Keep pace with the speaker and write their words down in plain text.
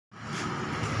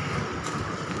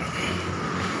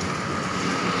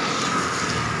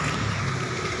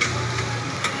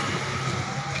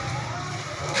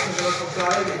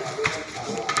pagkain eh.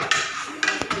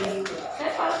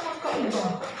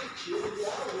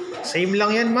 Same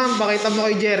lang yan, ma'am. Pakita mo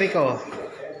kay Jericho.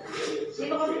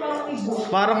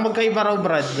 Parang magkaiba raw,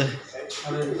 Brad.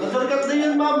 Ang sarap na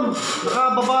yun, ma'am.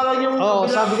 Nakababa lang yung... Oo,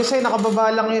 sabi ko sa'yo,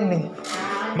 nakababa lang yun eh.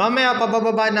 Mamaya,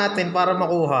 pabababa natin para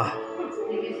makuha.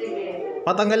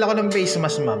 Patanggal ako ng face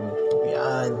mask, ma'am.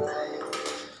 Yan.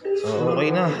 So,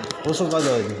 okay na. Pusok ka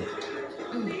doon.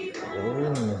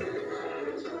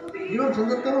 Yun,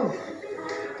 sandat ka mo.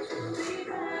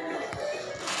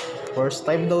 First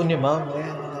time daw niya, ma'am.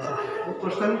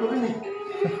 First time ko rin eh.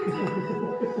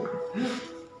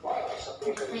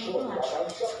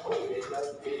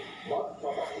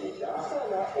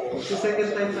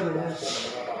 Second time ka na.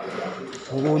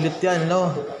 Uulit yan,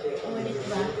 no? Ulit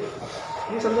ba?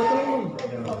 Yung sandat ka mo.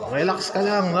 Relax ka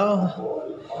lang, no?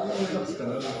 Relax ka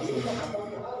na.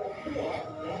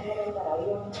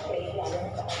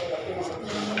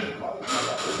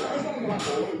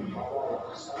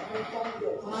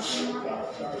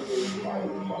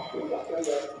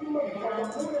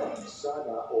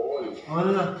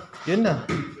 Ano na? Yun na.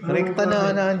 Rekta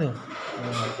na ano.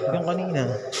 Yung kanina.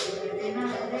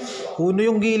 Uno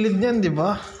yung gilid niyan, di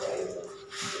ba?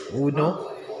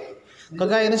 Uno.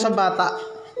 Kagaya na sa bata.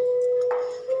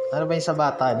 Ano ba yung sa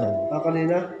bata nun?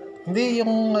 Kanina? Hindi,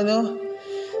 yung ano,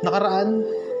 nakaraan.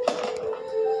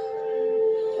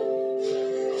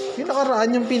 Yung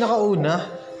nakaraan, yung pinakauna.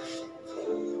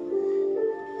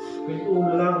 Kahit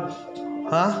uno lang.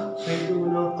 Ha? Kahit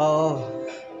uno. Oo.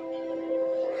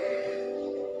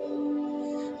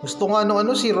 Gusto nga ano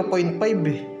 0.5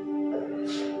 eh.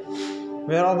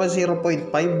 Meron ka ba 0.5?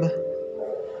 0.5.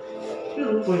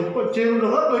 Zero na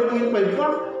nga, 5.5 pa.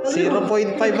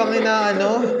 0.5 ang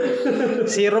inaano.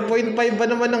 0.5 ba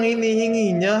naman ang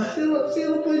hinihingi niya?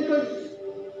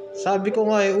 0.5. Sabi ko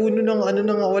nga eh, uno ng ano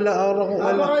na nga, wala orang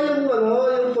wala. Baka yung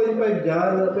yung 0.5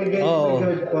 dyan, may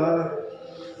guide pa.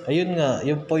 Ayun nga,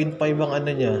 yung 0.5 ang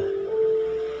ano niya.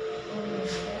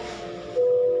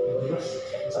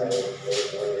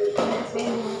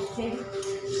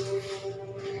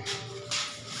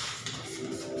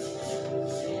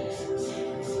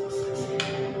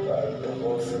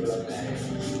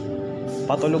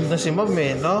 Patulog na si ma'am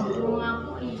eh, no? Oo nga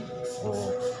po eh.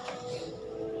 Oo.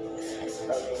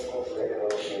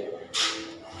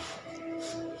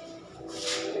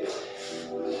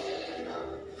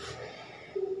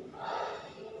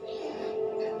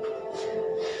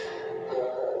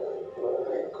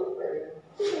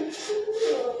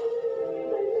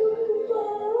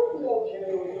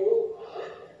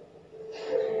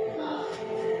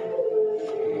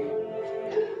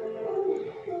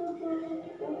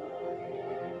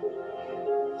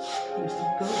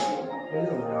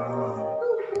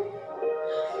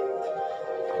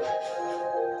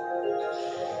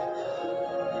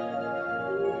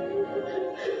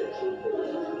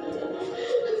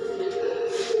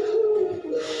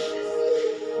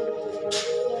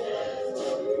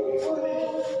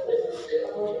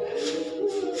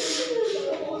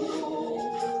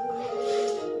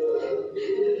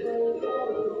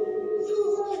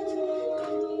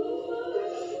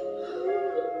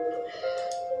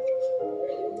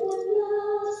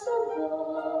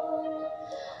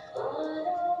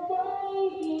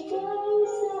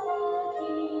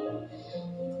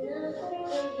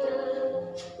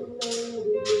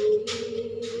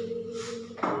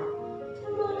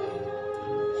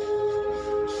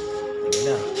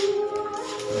 Na.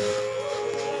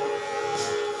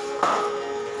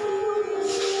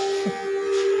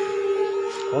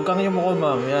 Huwag kang yumuko,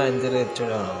 ma'am. Yan, diretso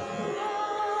lang.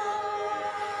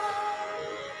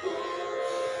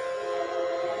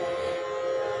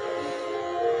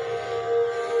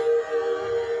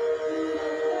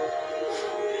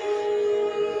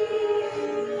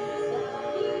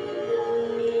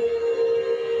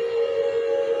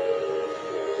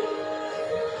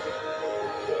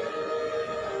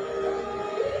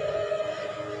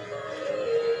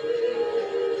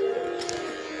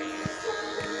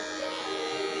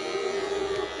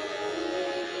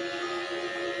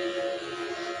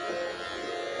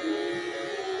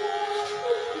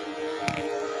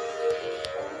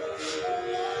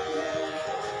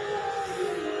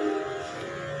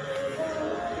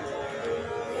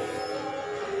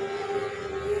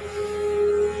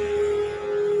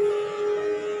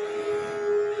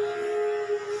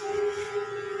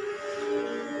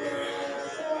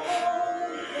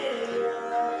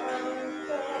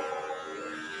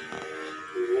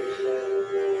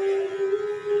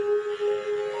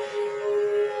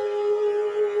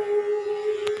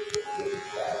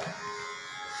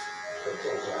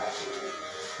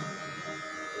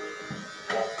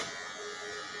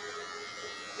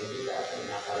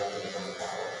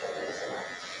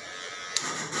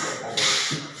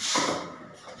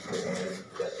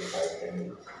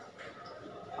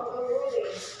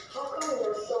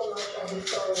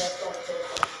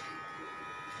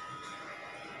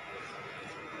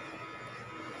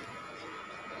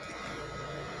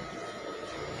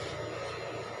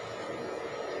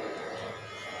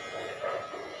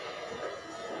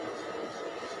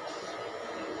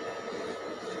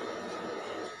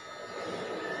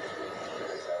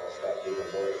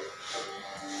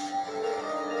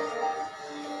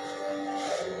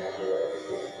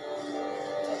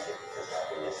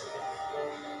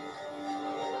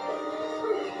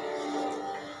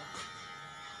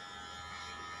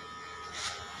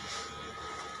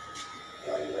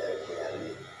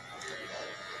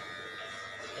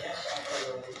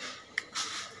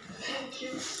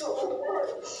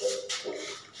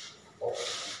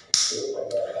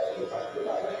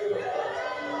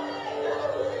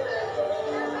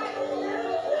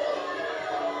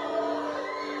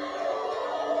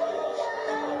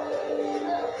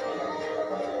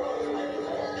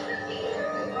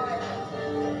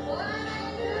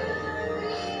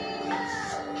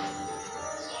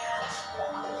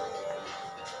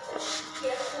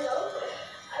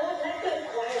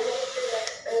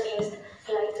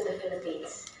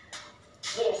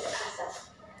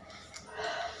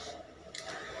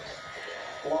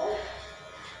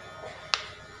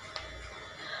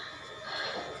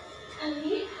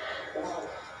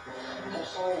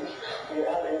 Did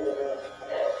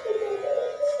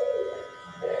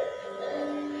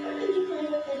you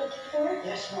find what you're looking for?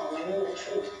 Yes, Mom, I know the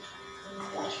truth.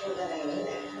 Much more than I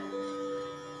needed.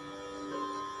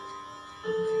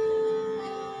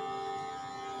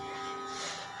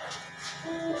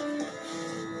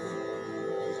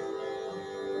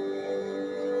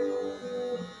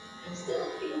 I still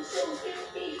feel so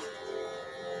guilty.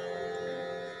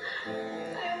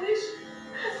 I wish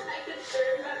I could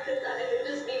turn back the time and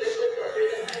just be the good mother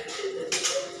that I did.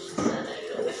 But I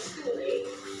know it's too late.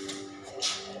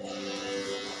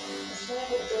 It's not a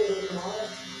big deal, Mom.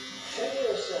 Treat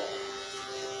yourself.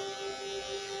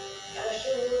 I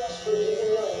sure you asked for even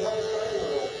though my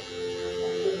final.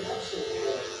 It helps you.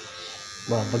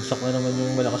 Babagsak na naman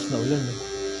yung malakas na ulan eh.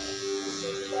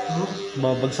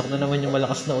 Babagsak na naman yung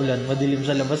malakas na ulan. Madilim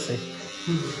sa labas eh.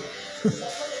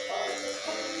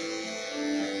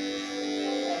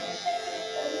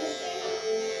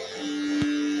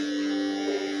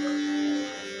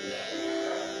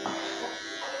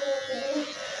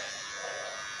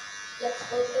 Let's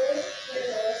go first. Here's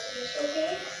the rest of this,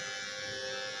 okay?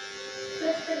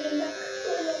 Let's bring him back to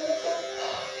another one.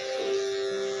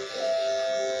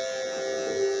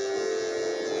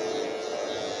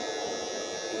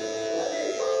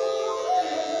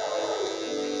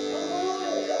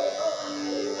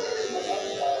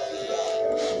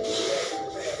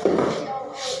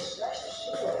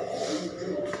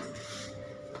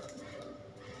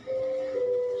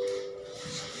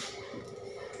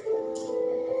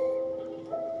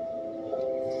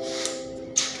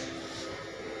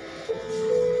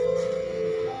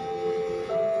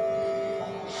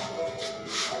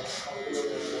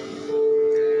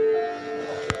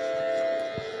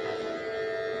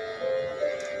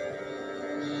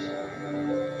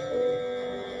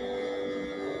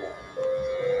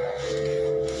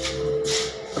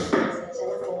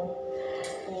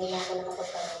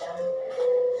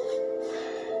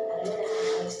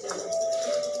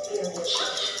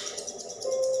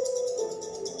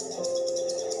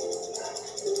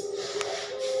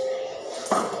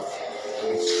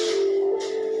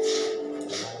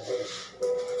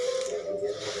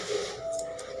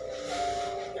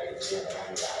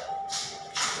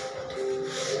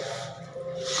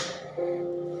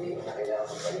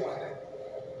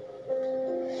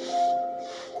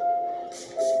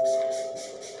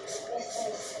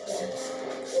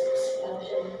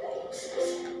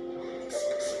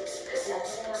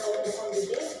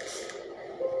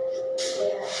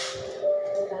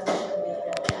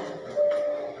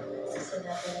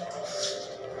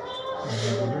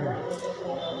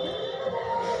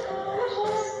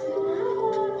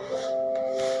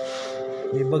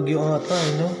 May bagyo ata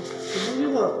eh, no?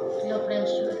 Sige nga. Low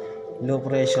pressure. Low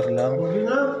pressure lang. Huwag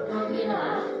na. Okay na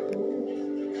ba?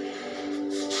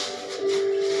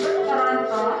 Ba't paraan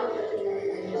pa?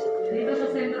 Dito sa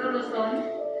Central Luzon?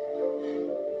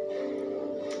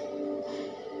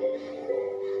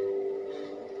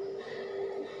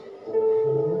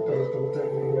 Talatang-talat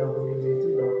yung yabang dito.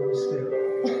 Nakapalis kayo.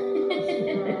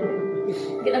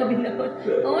 Grabe naman.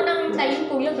 Oo, nang tayo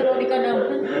kuya, grabe ka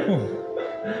naman.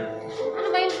 Ano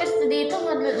ba yung pesto dito?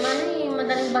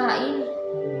 Madaling bahain.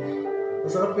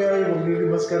 Masarap kaya yung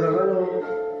maglilimas ka ng ano.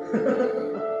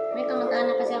 May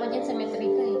kamag-anak kasi ako dyan sa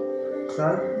Metrika eh.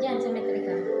 Saan? Dyan sa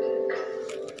Metrika.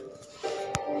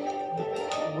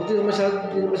 Buti na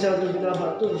masyadong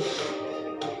binaba ito.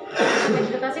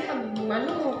 Dito kasi pag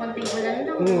konting ulan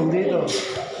lang. Dito.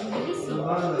 Ang bilis eh.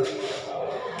 Ano?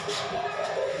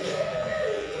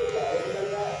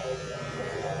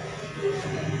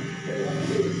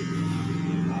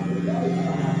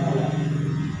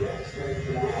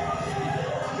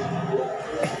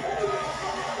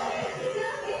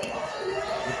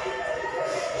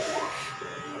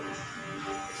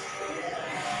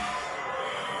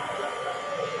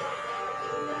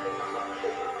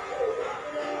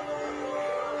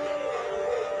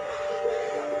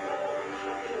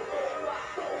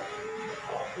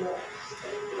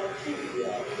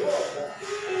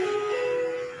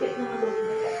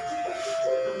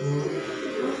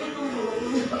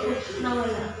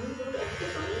 Nawala.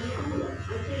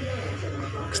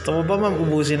 Gusto mo ba ma'am,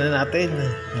 ubusin na natin?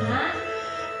 Ha?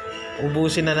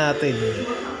 Ubusin na natin.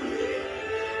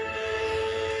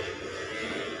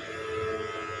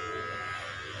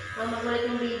 Pag magulit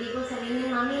yung baby ko, sabihin niya,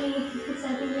 Mami,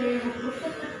 sabi niya yung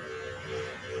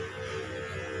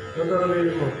Ano ka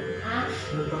na mo? Ha?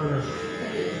 Ano ka na?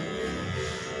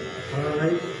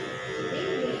 Pangalay?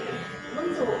 Baby.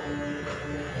 Bunso.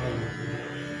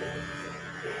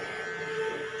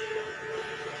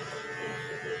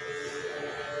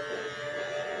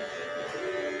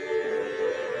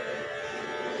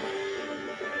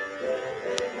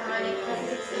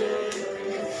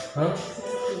 Ha?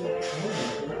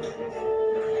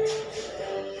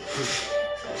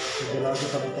 Sigurado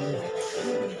ka pa niya.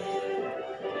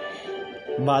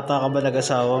 Bata ka ba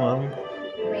nag-asawa, ma'am?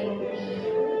 20.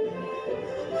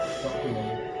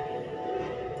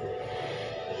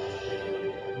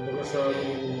 Baga sa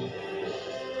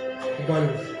Kubal.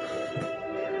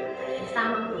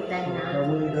 Tamang edad na.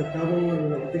 Tamang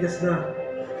edad, tigas na.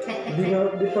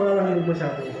 Di pa nga lang hinog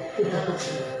masyado. Hindi ka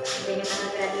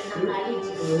nakagraduate ng college.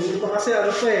 Hindi pa kasi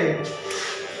ano pa eh.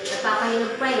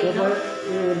 Nagpapahinog pa eh, no?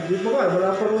 Di pa nga, wala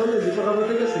pa rin di pa ka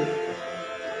matigas eh.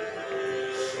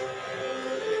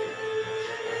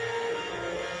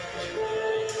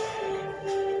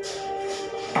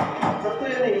 Sakto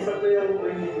yan eh, sakto yung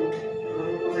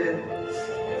kasi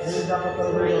hindi dapat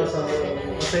talaga yung asawa.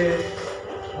 Kasi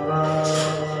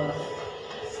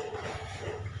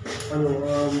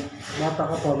bata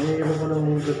ka pa, may iba pa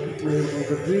ng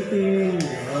graduating,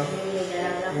 di ba?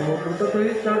 Kung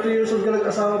 30 years old ka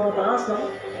nag-asawa mataas na,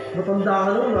 matanda ka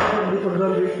naman, hindi pa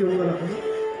graduate yung anak mo.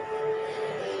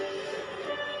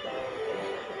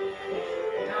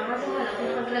 Kaso wala, kung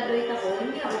nakagraduate ako,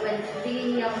 hindi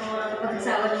ako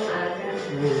makakapag-asawa ng maaga.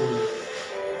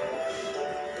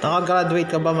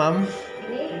 Nakagraduate ka ba, ma'am?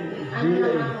 Hindi, ano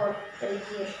lang ako,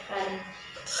 3 years college.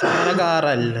 Saan ka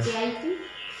nag-aaral? TIP?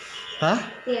 Ha?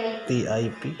 TIP.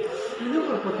 TIP? Hindi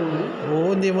ka patuloy.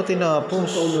 Oo, hindi mo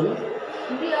tinapos.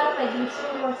 Hindi ako, 5 years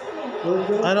old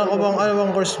ako. Ano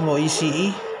bang course mo? ECE?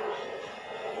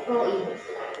 OE.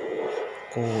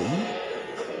 COE?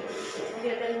 Hindi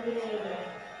ako ganun ginagawa.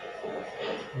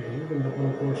 Ganda ko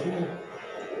ng course mo.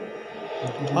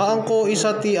 Ang COE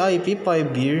sa TIP, 5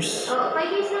 years. Oo, 5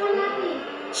 years naman natin.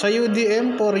 Sa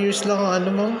UDM, 4 years lang ang ano,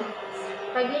 ma'am?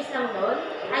 5 years lang doon?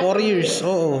 4 years,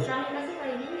 oo. Sa amin kasi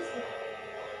 5 years.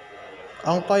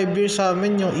 Ang 5 years sa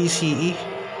amin yung ECE.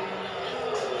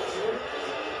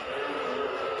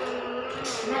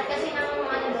 Lahat kasi ng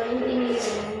ano doon,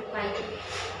 engineering, 5 years.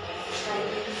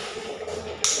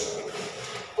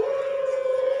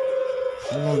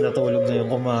 Ano, natulog na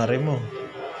yung kumare mo.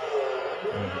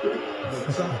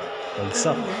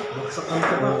 Bagsak. Bagsak ang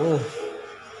ka ba? Oo,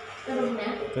 Tulog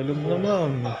na? tulog na,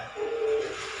 ma'am.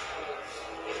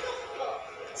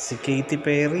 Si Katy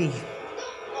Perry.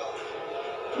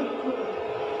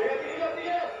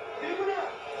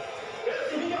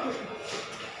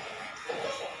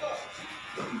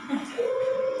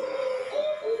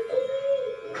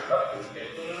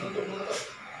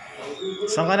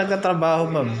 Saan ka nagtatrabaho,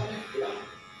 ma'am?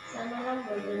 Sana lang,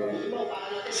 burger.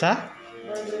 Sa?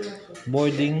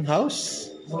 Boarding house?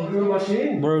 Burger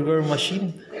machine. Burger machine.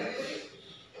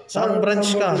 Saan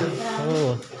branch ka?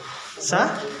 Oo.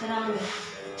 Sa? Krami.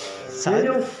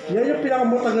 Saan? Yan yung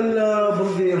pinakamatagal na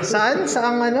burger. Saan?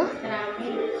 Saan ano? Krami.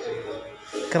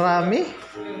 Krami?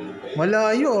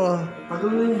 Malayo ah. Tagal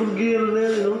na yung burger na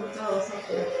yan, no? Oo, sa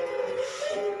ito.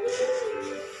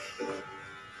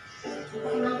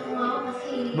 Ipag ako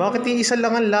kasi... Bakit yung isa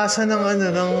lang ang lasa ng ano,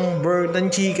 ng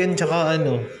chicken tsaka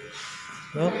ano?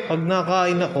 No? Pag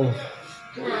nakain ako,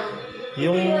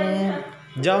 yung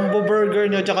jumbo burger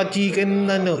nyo tsaka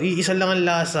chicken ano, iisa lang ang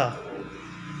lasa.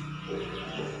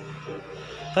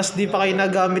 Tapos di pa kayo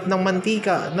nagamit ng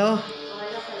mantika, no?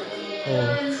 Oh.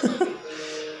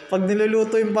 Pag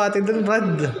niluluto yung pati doon,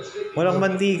 Brad, walang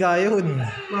mantika yun.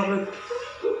 Bakit?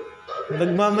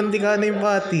 Nagmamantika na yung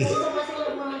pati.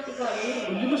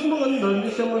 Hindi mas maganda, hindi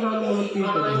siya masyadong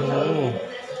mamantika. Oo.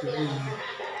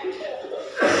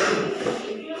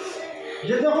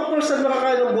 Diyan ako first time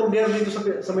nakakain ng burger dito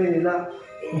sa Maynila.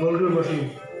 Burger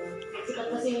machine. Sikat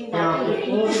kasi yung dati.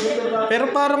 Oo, dito na. Pero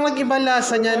parang nag-iba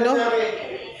lasa niya, no?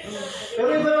 Pero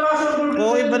iba na lasa ng burger.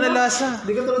 Oo, iba na lasa.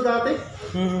 Hindi ka tulad dati.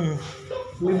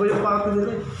 May iba yung pati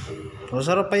nila eh.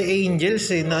 Masarap pa yung Angels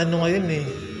eh, na ano ngayon eh.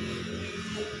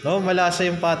 No, malasa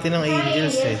yung pati ng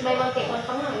Angels eh. Buy one take one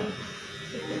pa nga eh.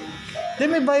 Di,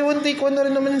 may buy one take one na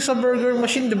rin naman sa burger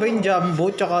machine, di ba yung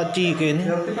jumbo tsaka chicken?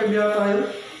 35 yata yun.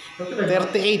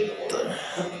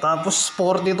 38. Tapos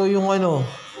 42 yung ano,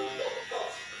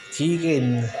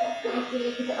 chicken.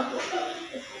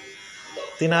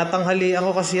 Tinatanghalian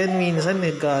ko kasi yan minsan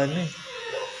eh, kano eh.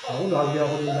 Ako, lagi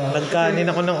ako nila.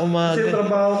 Nagkanin ako ng Kasi umaga. yung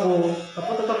trabaho ko,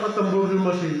 kapag natapat ng burger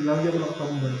machine, lagi ako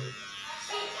nakatambal.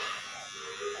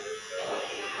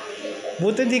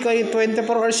 Buti di kayo 24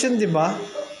 hours yun, di ba?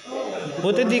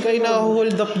 Buti di kayo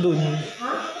na-hold up dun.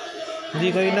 Di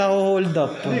kayo na-hold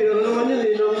up. Hindi, ano naman yun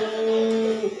eh,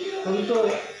 ano to,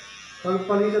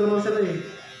 palitan naman sila eh.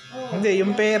 Hindi,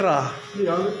 yung pera. Hindi,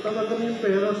 talaga yung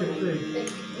pera, siyempre.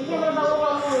 Hindi mo bago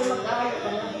ako mag-aaral pa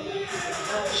lang.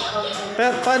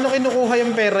 Paano kinukuha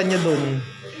yung pera niya dun?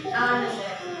 Ano?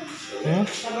 Hmm?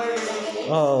 Sa burger.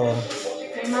 Oo.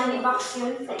 May money box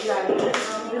yun sa ilalim.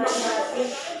 Doon ang natin.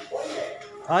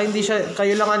 Hindi siya,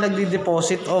 kayo lang ang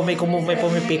nagdi-deposit o may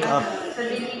pumipick up. Sa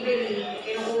delivery,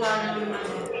 kinukuha ng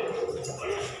ano.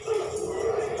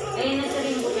 Nasa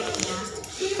rin bukit niya.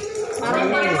 Parang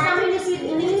marami na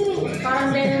Sydney.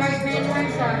 Parang Denmark siya.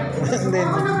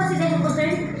 Ako na kasi Denmark,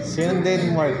 sir. Sino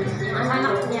Denmark? Ang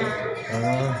anak niya.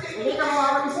 Hindi ka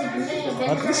mukha ni Sydney.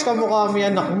 At least kamukha mo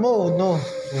yung anak mo, no?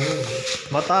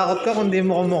 Matakot ka kung di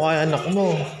mo kamukha yung anak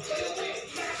mo.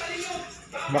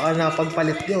 Baka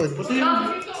napagpalit yun. Pati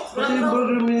yung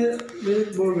burger,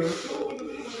 minute burger.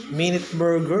 Minute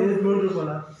burger? Minute burger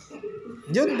pala.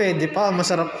 Yun, pwede pa.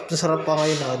 Masarap pa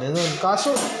ngayon na ano nun.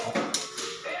 Kaso,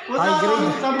 high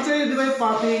grade. Sabi sa'yo, di ba yung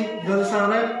patty, gano'n sa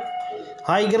rep?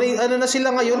 High grade, ano na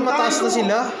sila ngayon? Mataas na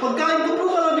sila. Pagkain ko po,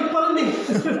 malamig pa rin eh.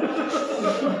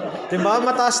 Diba?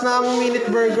 Mataas na ang minute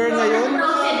burger ngayon.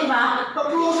 Frozen ba?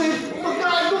 Pag-process,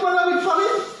 pagkain ko, malamig pa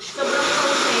rin. Sobrang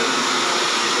frozen.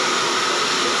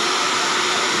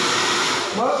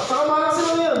 Saka mahal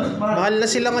sila ngayon. Mahal na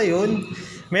sila ngayon.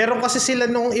 Meron kasi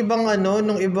sila nung ibang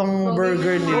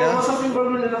burger Oo, nila. masarap yung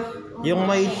burger nila. Yung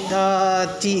may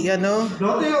Dati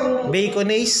yung...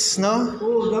 baconaise, no?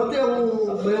 Oo, dati yung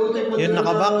biotic Yung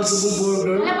nakabox. double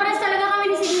burger. Wala, pares talaga kami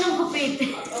ni Sydney ng gupit.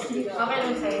 Okay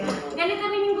lang sa'yo. Galing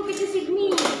kami ng gupit ni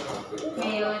Sydney.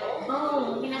 Ngayon?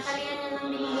 Oo, pinatalian niya ng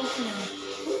nilulok niya.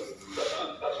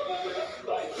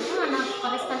 Anak,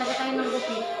 pares talaga tayo ng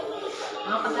gupit.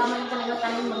 Pagkaman talaga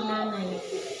tayo magnanay.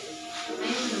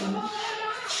 Ayun naman.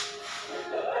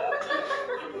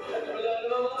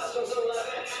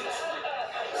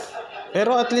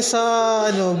 Pero at least sa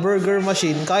burger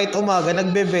machine, kahit umaga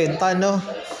nagbebenta, no?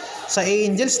 Sa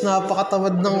Angels,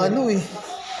 napakatamad ng Dun,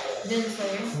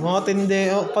 sir. mga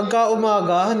tindero. Pagka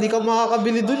umaga, hindi ka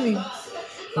makakabili dun eh.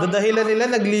 Dadahilan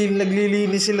nila,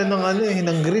 naglilinis sila ng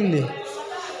ng grill eh.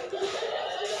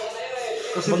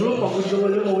 Kasi bro, pagod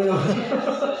naman yung mga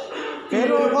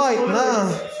Pero kahit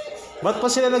na. Ba't pa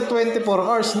sila nag 24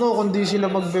 hours, no? Kundi sila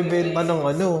magbebenta ng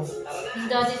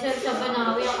Dati sir sa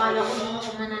Banawi, akala ko nung ako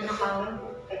nananakaw.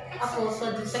 Ako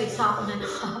sa isa ako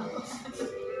nanakaw.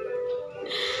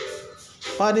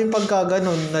 Paano yung pagka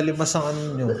ganon, nalimas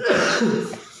ang nyo?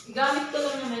 Gamit ko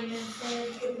lang naman yun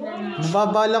sir.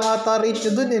 Mababa lang ata rate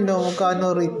nyo dun eh, no?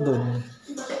 Magkano rate dun?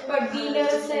 Per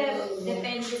dealer sir,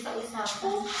 depende sa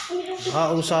usapan.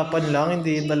 Usapan lang,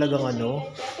 hindi talagang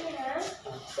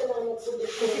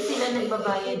Kasi sila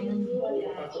nagbabayad nun.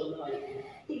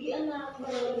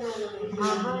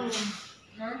 Haba eh.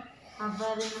 Ha? Haba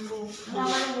rin ang buhok.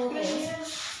 Haba ng buhok eh.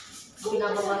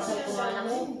 Pinabawasan ko nga lang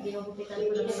eh. Binugupitan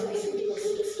ko lang yung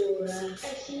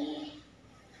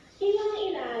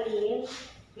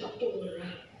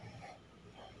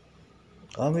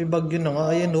may bagyo na nga.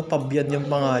 Ayan, no? Pabyan yung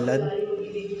pangalan.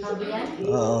 Haba yan?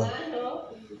 Oo.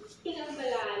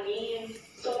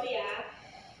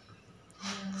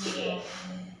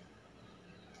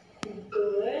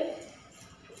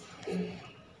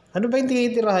 Ano ba yung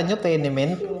tinitirahan nyo?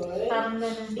 Tenement? Parang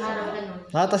ganun. Parang ganun.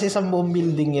 Tapos isang buong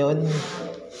building yon.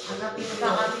 Ang kapit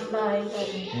bahay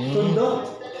kami. Tondo.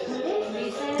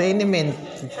 Tenement.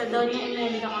 Sa Doña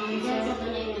Imelda kami sir.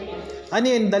 Ano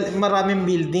yun? Maraming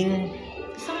building?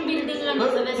 Isang building lang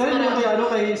sa West Kaya nyo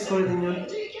Marami. kay school ninyo?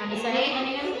 Ano sa ano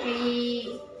yun?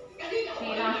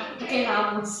 Kay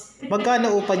Ramos.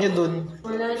 Magkano upa nyo dun?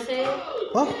 Wala sir.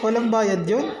 Walang bayad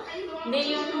yun?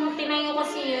 Hindi, yung tinayo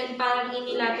kasi yun, parang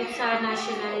inilapit sa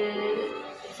national,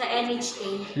 sa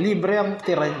NHA. Libre ang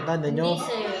tira nyo? Hindi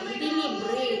sir, hindi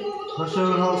libre.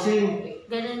 National housing.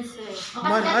 Ganun sir.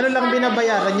 Ano lang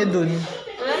binabayaran nyo dun?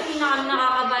 Wala, hindi na kami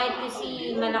nakakabayad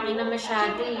kasi malaki na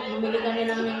masyado eh. Bumili kami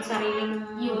lang ng sariling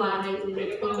bahay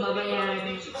ulit kung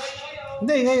babayaran.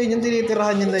 Hindi, ngayon yung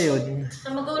tinitirahan nyo na yun. Sa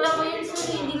magulang ko yun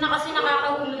sir, hindi na kasi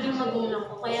nakakahulog yung magulang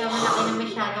ko. Kaya malaki na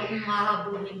masyado kung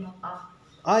mahabulin mo pa.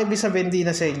 Ibig sabihin di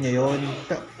na sa inyo yun.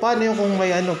 Paano yung kung may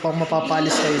pang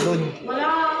mapapalis kayo dun? Wala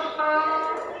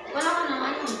ka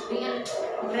naman.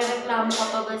 Magre-reklamo ka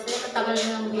pa ba sir? Katagal na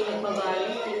lang hindi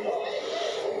nagbabayad.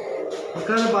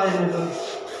 Magkano bayad nito?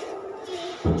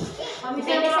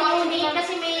 Depende sa unit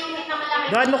kasi may unit na malaki.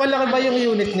 Gaano kalaki ba yung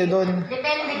unit nyo dun?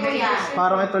 Depende ko yan.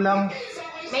 Parang ito lang.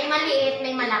 May maliit,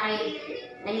 may malaki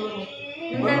na unit.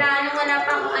 Yung wala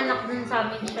pa akong anak dun sa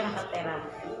amin siya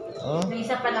nakatera. May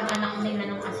isa pa lang anak nila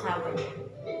nung asawa niya.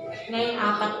 Ngayon,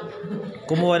 4.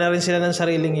 Kumuha na rin sila ng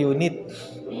sariling unit.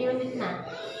 May unit na.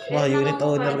 Unit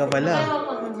owner ka pala.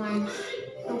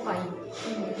 2.5.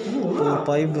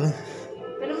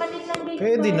 2.5. Pero maliit lang din.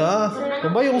 Pwede na.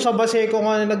 Diba yung sa Baseco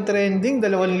nga na nag-trending,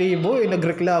 2,000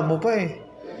 nagreklamo pa eh.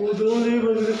 Doon din,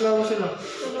 magreklamo sila.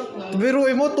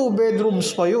 Biruin mo, 2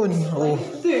 bedrooms pa yun. Oh.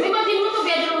 May pagin mo to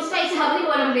bedroom space, sabi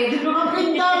ko walang bedroom. Up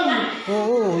and down!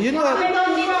 Oo, yun nga. Up and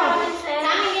down din sa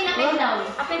amin din up and down.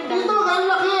 Up and down. Dito, ang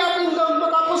laki, up and down pa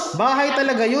tapos... Bahay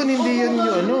talaga yun, hindi yun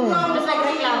yung ano. Tapos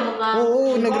nagreklamo ka.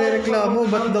 Oo, nagre-reklamo.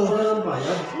 Ba't daw? Wala ng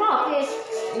bayad. Bakit?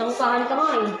 Nangupahan ka nga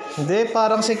eh. Hindi,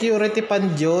 parang security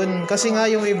fund yun. Kasi nga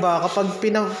yung iba, kapag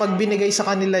pag binigay sa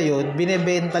kanila yun,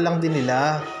 binebenta lang din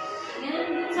nila.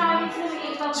 Ganun din sa amin sa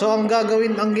mga So,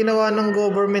 ang ginawa ng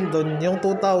government doon, yung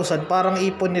 2,000, parang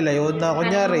ipon nila yun na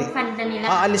kunyari, fund na nila.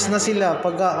 aalis na sila.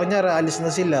 Pag kunyari, aalis na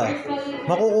sila,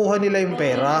 makukuha nila yung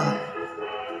pera.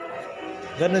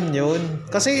 Ganun yun.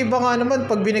 Kasi iba nga naman,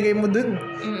 pag binigay mo dun,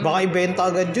 baka ibenta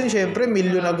agad yun. Siyempre,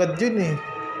 milyon agad yun eh.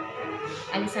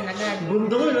 Alisan agad.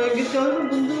 Bunda mo, naigit ka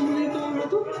lang. Bunda mo dito. Ano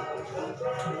to?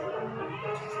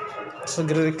 So,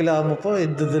 nagreklamo pa eh.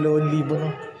 2,000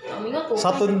 na. Kami nga po.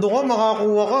 Sa tondo ka,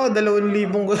 makakuha ka.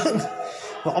 2,000 ko lang.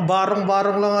 Baka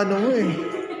barong-barong lang ano mo eh.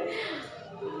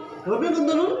 Grabe, ang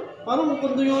ganda nun. Parang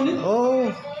kondo unit.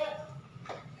 Oo.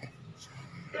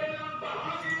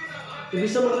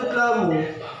 Ibig sa magreklamo,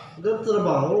 ganito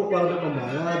trabaho para may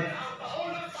pambayad.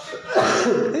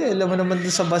 Alam mo naman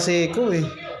dun sa Baseco eh.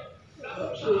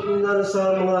 Kung nga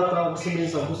sa mga tao kasi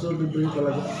minsan, gusto libre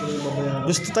talaga kasi yung mabayaran.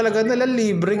 Gusto talaga nila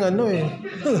libreng ano eh.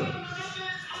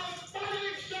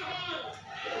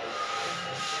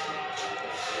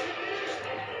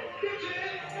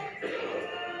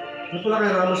 Yung pala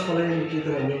kay Ramos pala yung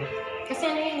kita niyo. Kasi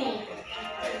ano yun eh.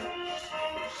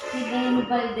 Si Dean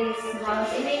Valdez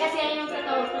House. Hindi kasi yan yung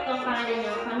totoong pangalan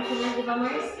niyo. Functional, di ba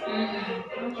Mars?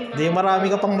 Functional. Di marami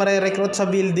ka pang mare-recruit sa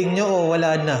building nyo o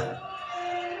wala na?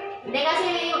 Hindi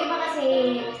kasi yung iba kasi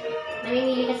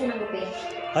namimili kasi ng gupit.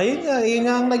 Yun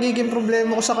nga ang nagiging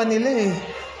problema ko sa kanila eh.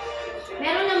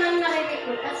 Meron naman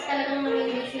na-recruit kasi talagang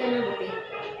namimili sila ng gupit.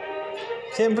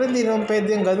 Siyempre hindi naman pwede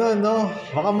yung gano'n, no?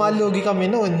 Baka malugi kami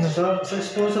noon. Sa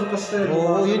sponsor kasi.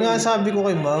 Oo, yun nga sabi ko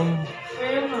kay ma'am.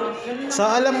 Pero mo,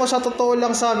 Alam mo, sa totoo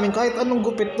lang sa amin, kahit anong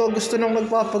gupit to, gusto nang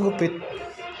nagpapagupit,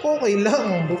 okay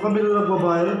lang. Kung kami na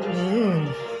nagbabayad,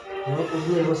 wala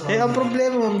problema sa Ang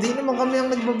problema, hindi naman kami ang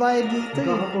nagbabayad dito eh.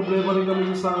 Nagkakaproblema rin kami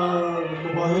sa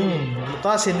nagbabayad.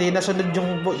 Tapos hindi nasunod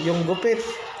yung gupit.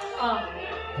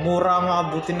 Mura ang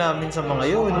abutin namin sa mga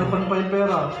yun. Palipan pa yung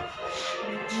pera.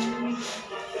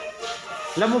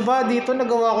 Alam mo ba, dito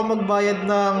nagawa ko magbayad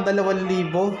ng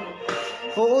 2,000.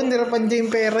 Oo, nirapan niya yung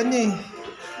pera niya eh.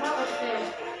 bakit sir?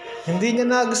 Hindi niya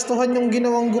nagustuhan yung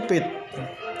ginawang gupit.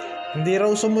 Hindi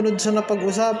raw sumunod sa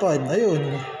napag-usapan. Ayun.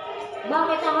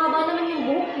 Bakit? Ang haba naman yung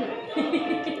buhok eh.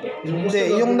 Hindi,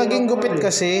 yung naging gupit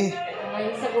kasi.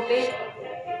 Ay, sa gupit.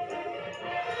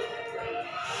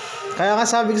 Kaya nga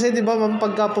sabi ko sa'yo, di ba, ma'am,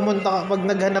 pagka pumunta ka, pag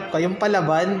naghanap ka, yung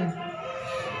palaban,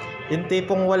 yung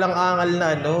tipong walang angal na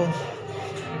ano.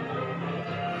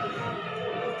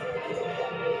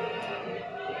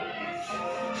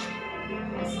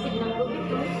 Astig ng gupit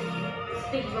to.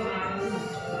 Astig ba nga?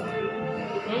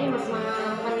 Ngayon, mas mga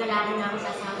panlalaki na ako sa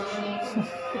asawa ko ngayon.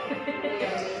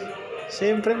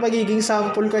 Siyempre, magiging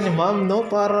sample ka ni ma'am, no?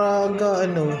 Para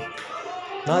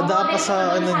nada ka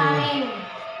sa ano niyo.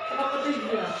 Kapatid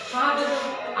niya.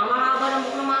 Ang mahaba ng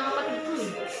buhok ng mga kapatid ko eh.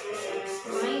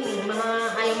 Ay, mga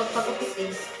ayaw magpagupit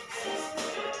eh.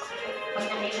 Pag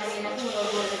nakita nila ito,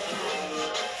 magugulat ka.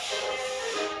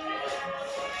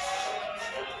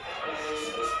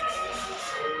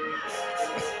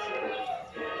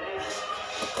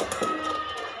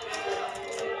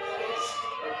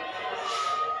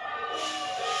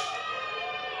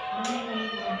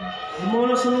 Yung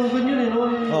mga nasunugan yun eh, no?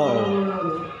 Oo.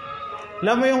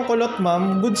 Alam mo yung kulot,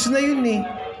 ma'am, goods na yun eh.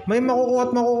 May makukuha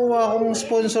at makukuha akong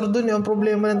sponsor dun eh. Ang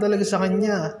problema lang talaga sa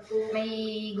kanya.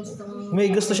 May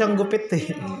gusto siyang gupit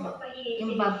eh.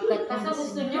 yung bobcat. Kasi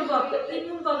gusto niya bakit? Yun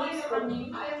yung bagay sa kanya.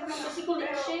 Ayaw ko kasi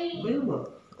kulit siya eh. Ayun ba?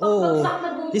 Oo.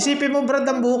 Isipin mo, Brad,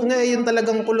 ang buhok niya eh, yung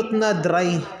talagang kulot na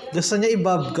dry. Gusto niya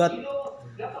i-bobcat.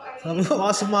 Sabi ko,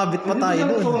 baka sumabit pa tayo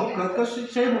Hindi nun. siya kasi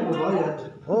siya yung magbabayad.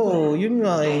 Oo, yun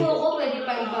nga eh. Yung buhok ko pwede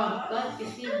pa i-bobcat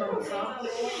kasi bagsak.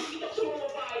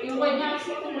 Yung kanya kasi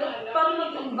paano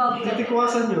mag-bobcat?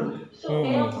 Titikwasan yun.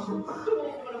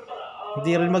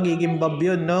 Hindi rin magiging bob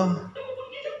yun, no?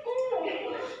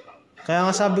 Kaya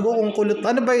nga sabi ko, kung kulot,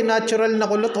 ano ba yung natural na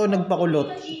kulot o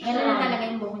nagpakulot? Ganun na talaga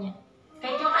yung buhok niya.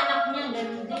 Kahit yung anak niya,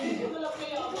 ganun din.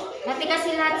 Dati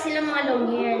kasi lahat sila mga long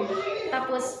hair.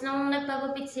 Tapos, nung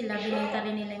nagpagupit sila, binenta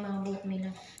rin nila yung mga buhok nila.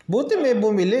 Buti may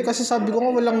bumili kasi sabi ko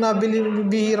nga walang nabili,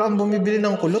 bihira ang bumibili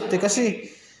ng kulot eh. Kasi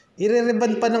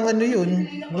ire-reband pa ng ano yun.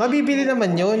 Mabibili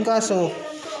naman yun kaso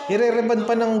ire-reband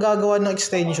pa ng gagawa ng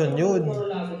extension yun.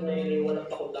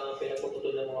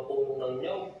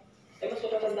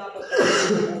 naman dapat sa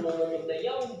mga na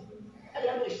yan.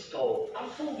 Alam mo, Isko, ang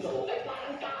puno ay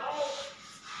parang tao.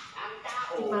 Ang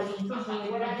tao,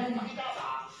 wala nang makikita.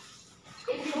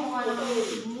 Hindi mo alam ang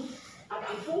puno. At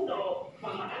ang puno,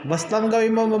 Basta ang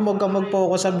gawin mo, huwag ka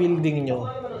mag-focus sa building nyo.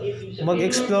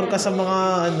 Mag-explore ka sa mga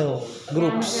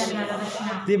groups.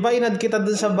 Di ba inad kita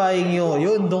dun sa bahay nyo?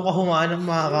 Yun, doon ka humanap,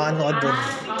 makakaano ka dun.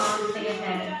 Sige,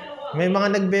 sir. May mga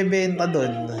nagbebenta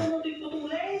dun.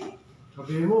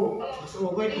 Sabi mo, mas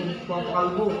okay kung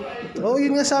papakalbo. Oo,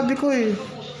 yun nga sabi ko eh.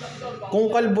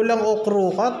 Kung kalbo lang o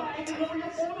krukat,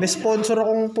 may sponsor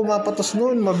akong pumapatos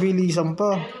noon, mabilisan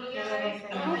pa.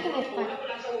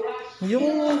 Yung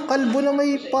kalbo na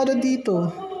may pala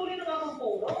dito.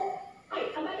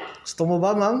 Gusto mo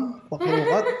ba, ma'am?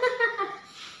 Pakrukat?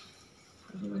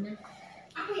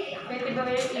 Pwede ba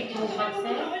kayo i-focus,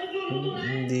 sir?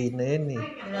 Hindi na yan eh.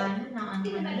 Wala na, ano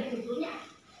na.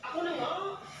 ako na nga.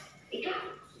 Ikaw,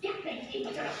 yak na hindi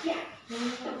masarap yan.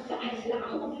 Tapos lang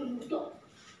ako magluluto.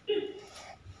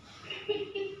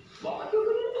 Bakit ka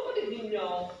ganun ito kapatid ninyo?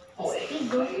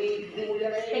 Hindi mo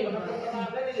yan ay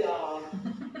magkakaragan nila.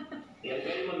 Yan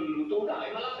kayo magluluto na. Ay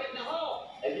malapit na ako.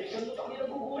 Eh, bilisan mo kami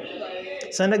nagugulat eh.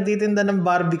 Sa nagtitinda ng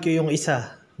barbecue yung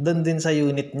isa, doon din sa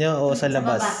unit nyo o sa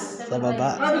labas? Sa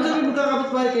baba. Ano dyan yung magkakapit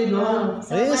bahay kayo doon?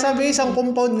 Ayun, sabi isang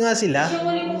compound nga sila. Yung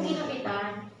huli mong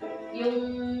ginapitan, yung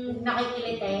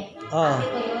nakikilite, Ah. ate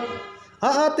ko yun.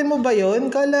 Ate mo ba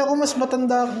yun? Kala ko mas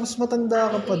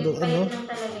matanda ka pa doon. Ano? Ayun lang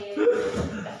talaga yun.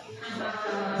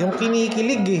 Yung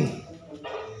kinikilig eh.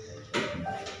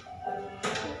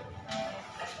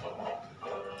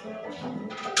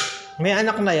 May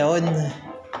anak na yon.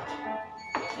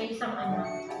 May isang anak.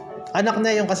 Anak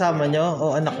na yung kasama nyo o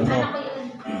anak Yung mo? anak ko yun,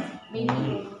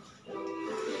 baby.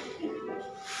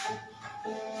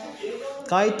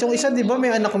 Kahit yung isa, di ba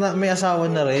may anak na, may asawa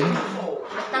na rin?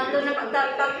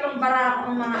 Tatlong barako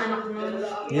ang mga anak mo.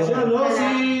 Yung, Si ano?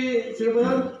 Sino ba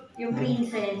yan? Yung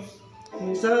princess.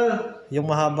 Yung isa. yung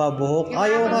mahaba buhok.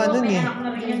 Ayaw nga nun May eh. anak na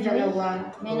rin yung dalawa.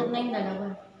 May anak na yung dalawa.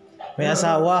 May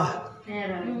asawa.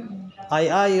 Meron.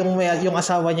 Yung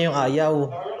asawa niya yung ayaw.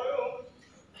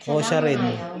 O siya rin.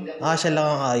 Siya lang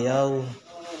ang ayaw.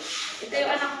 Ito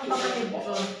yung anak ng kapatid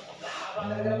ko.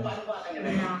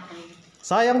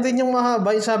 Sayang din yung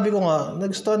mahaba. Sabi ko nga,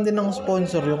 nagustuhan din ng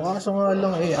sponsor yung kaso nga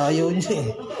lang ayaw niya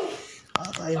eh.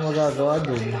 Tayo magagawa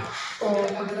dun. Oo,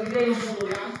 pag-ibigay yung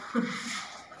puno.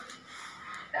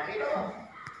 Nakita mo?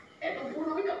 Etong puno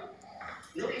ito.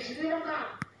 Yung isinilang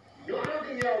ka. Yung ano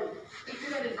din yun.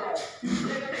 Isinaling ko.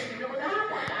 Nagkatayin mo na.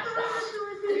 Pataas-taas.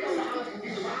 Ikaw na ang hindi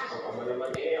tumakas. Ako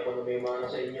naman eh. Ako na may mana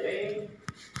sa inyo eh.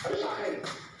 Ano sa akin?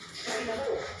 Kain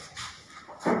ako.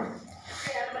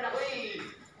 Kaya naman ako eh.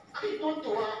 Aking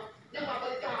tuntua.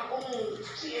 Nagpapalit ka akong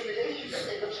CNA.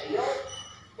 Nagtayo sa iyo.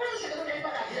 Parang sa ganun ay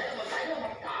palagi na naman tayo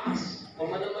magtaas.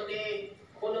 Mama naman eh.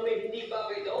 Ako na may hindi pa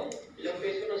kayo doon. Ilang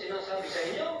beses ko nang sinasabi sa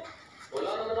inyo. Wala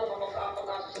naman akong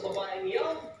kapag-apag-asa sa babaeng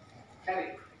iyon. Sabi,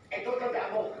 ito tanda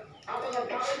mo. Habang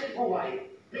nagkakaroon ng buhay,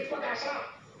 may pag-asa.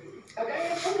 Kagaya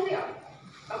ng puno yan.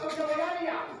 Kapag nawala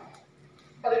niya,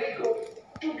 palagay ko,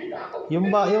 tubig na ako.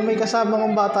 Yung may kasama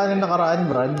kong bata na nakaraan,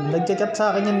 Brad, nagchat-chat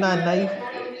sa akin yung nanay.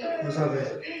 Ano sabi?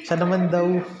 Siya naman daw.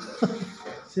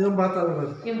 Sinong bata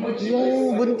naman? Yung buntis.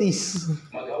 Yung buntis.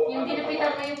 Yung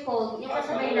ginapitan mo yung Pogi, yung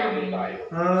kasabay namin.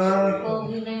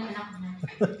 Pogi na yung anak na.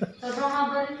 Sobrang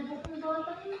haba rin yung buhok ng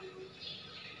bata.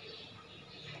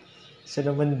 Siya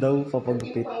naman daw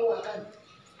papagupit.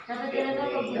 Dapat talaga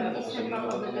pag buntis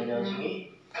nagpapagulat na.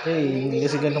 Hindi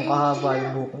kasi ganun kahaba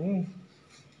yung buhok niya eh.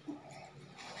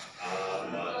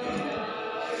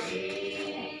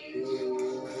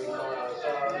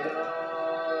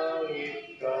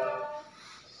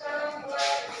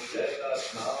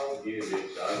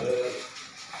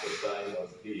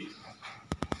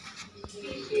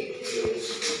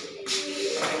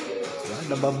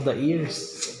 Above the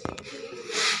ears.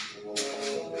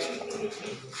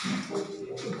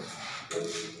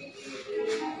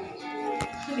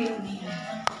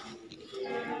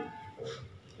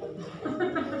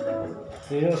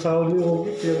 Yung asawa mo yung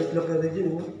hobby, siya lang ka rin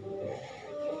yun.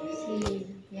 Si,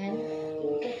 yan.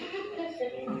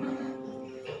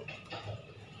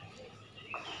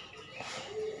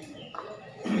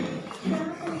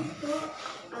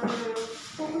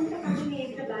 Pupunta kami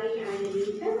ngayon sa bahay ni Annalyn.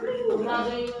 Saan kayo?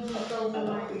 Bagay yung dito mo.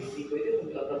 Hindi pwede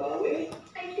magtatrabaho eh.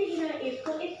 Ay, sige na, if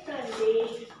kung it's Sunday,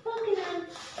 okay na.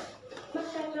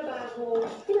 Magtatrabaho.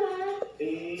 Diba?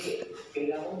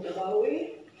 Kailangan mong trabaho eh.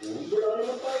 Wala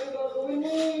naman tayo gagawin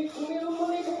eh. Kung meron mo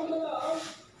na ipapunta lang.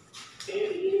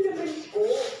 Hindi naman ko.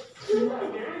 Diba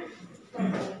na?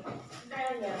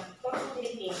 Kaya nga, bakit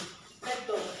Philippines?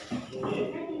 Ito.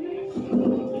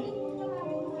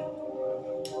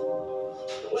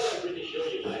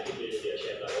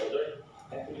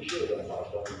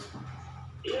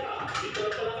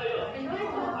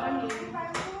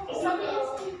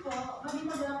 kami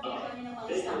mag-update kami ng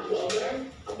mga staff.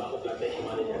 Ang bago plantation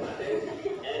manager natin.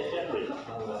 And syempre,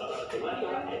 ang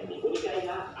matemata and ikunikay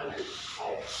na ang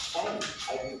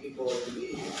I think people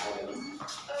believe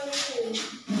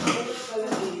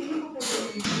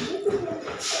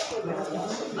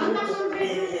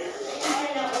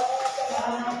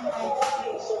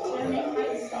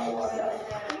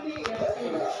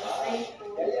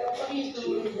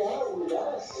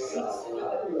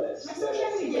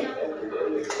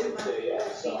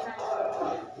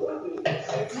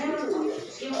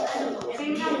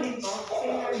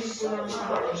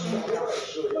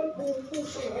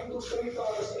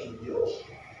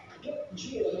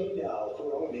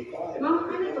Ma'am,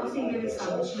 ano to? Single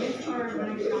establishment or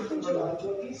marami lang po ba?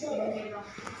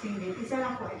 Single. Isa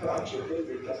lang po ito.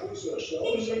 Single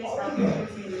establishment,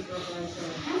 single provider.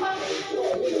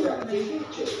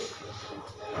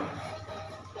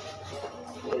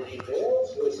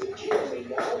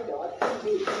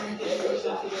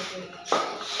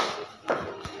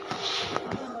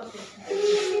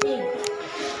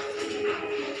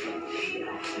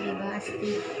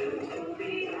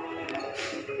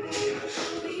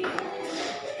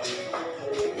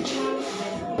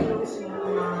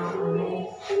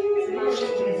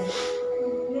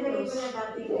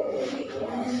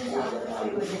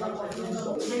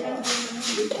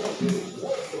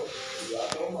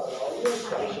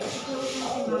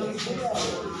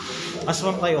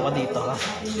 Aswang tayo ka dito ha.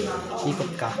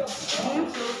 Ikot ka.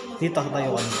 Dito tayo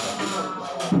ka dito.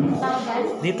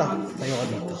 Dito tayo ka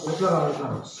dito.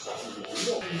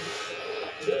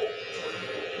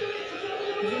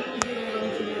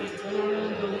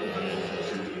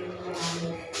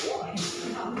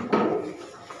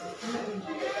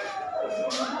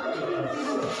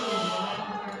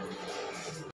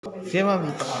 Sige ma'am,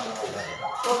 dito ka.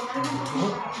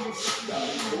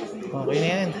 Okay na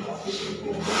yan. Dito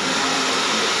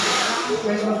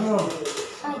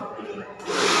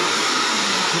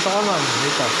ka ma'am,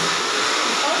 dito.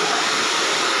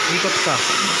 Ikot ka.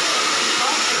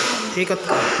 Ikot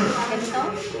ka.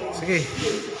 Sige.